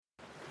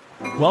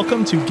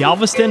Welcome to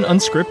Galveston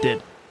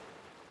Unscripted.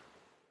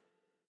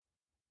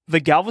 The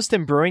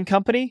Galveston Brewing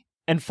Company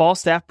and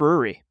Falstaff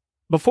Brewery.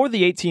 Before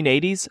the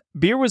 1880s,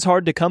 beer was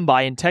hard to come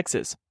by in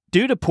Texas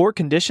due to poor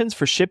conditions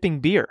for shipping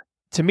beer.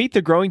 To meet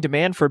the growing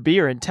demand for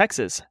beer in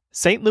Texas,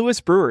 St.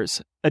 Louis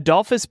brewers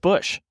Adolphus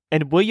Busch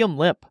and William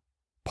Limp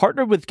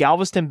partnered with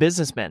Galveston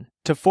businessmen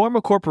to form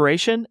a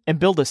corporation and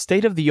build a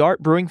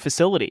state-of-the-art brewing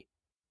facility.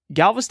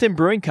 Galveston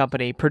Brewing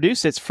Company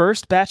produced its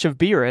first batch of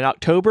beer in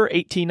October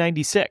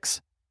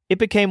 1896. It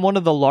became one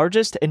of the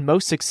largest and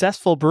most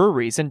successful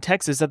breweries in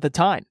Texas at the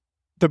time.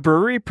 The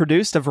brewery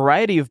produced a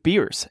variety of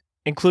beers,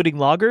 including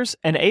lagers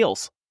and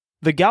ales.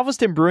 The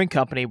Galveston Brewing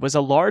Company was a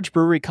large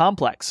brewery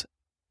complex,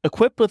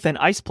 equipped with an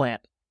ice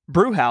plant,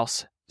 brew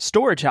house,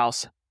 storage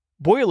house,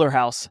 boiler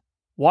house,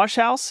 wash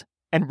house,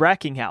 and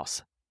racking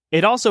house.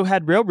 It also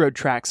had railroad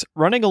tracks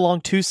running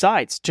along two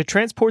sides to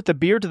transport the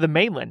beer to the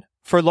mainland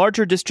for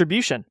larger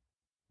distribution.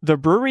 The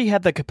brewery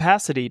had the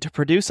capacity to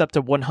produce up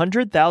to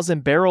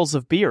 100,000 barrels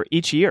of beer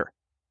each year.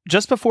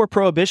 Just before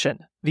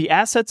Prohibition, the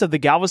assets of the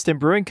Galveston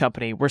Brewing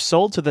Company were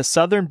sold to the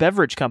Southern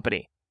Beverage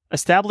Company,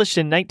 established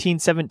in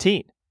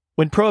 1917.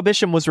 When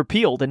Prohibition was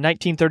repealed in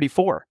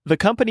 1934, the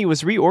company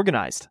was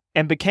reorganized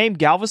and became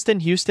Galveston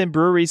Houston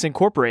Breweries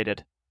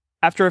Incorporated.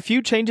 After a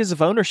few changes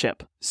of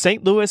ownership,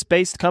 St.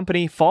 Louis-based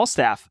company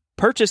Falstaff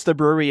purchased the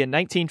brewery in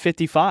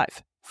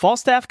 1955.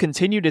 Falstaff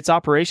continued its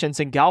operations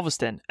in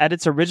Galveston at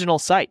its original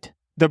site.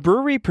 The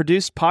brewery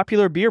produced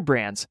popular beer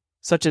brands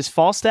such as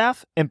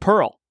Falstaff and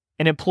Pearl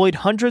and employed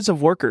hundreds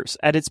of workers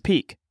at its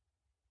peak.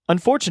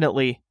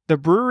 Unfortunately, the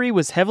brewery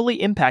was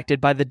heavily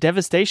impacted by the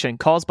devastation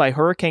caused by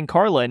Hurricane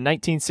Carla in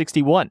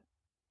 1961.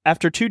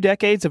 After 2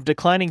 decades of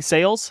declining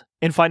sales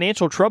and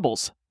financial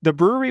troubles, the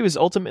brewery was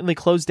ultimately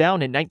closed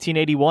down in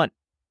 1981.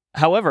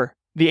 However,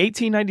 the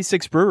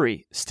 1896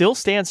 brewery still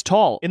stands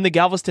tall in the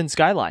Galveston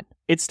skyline.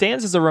 It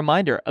stands as a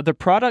reminder of the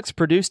products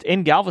produced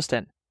in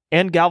Galveston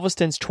and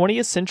Galveston's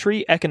 20th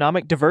century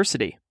economic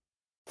diversity.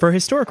 For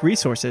historic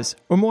resources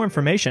or more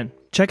information,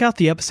 check out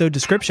the episode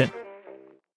description.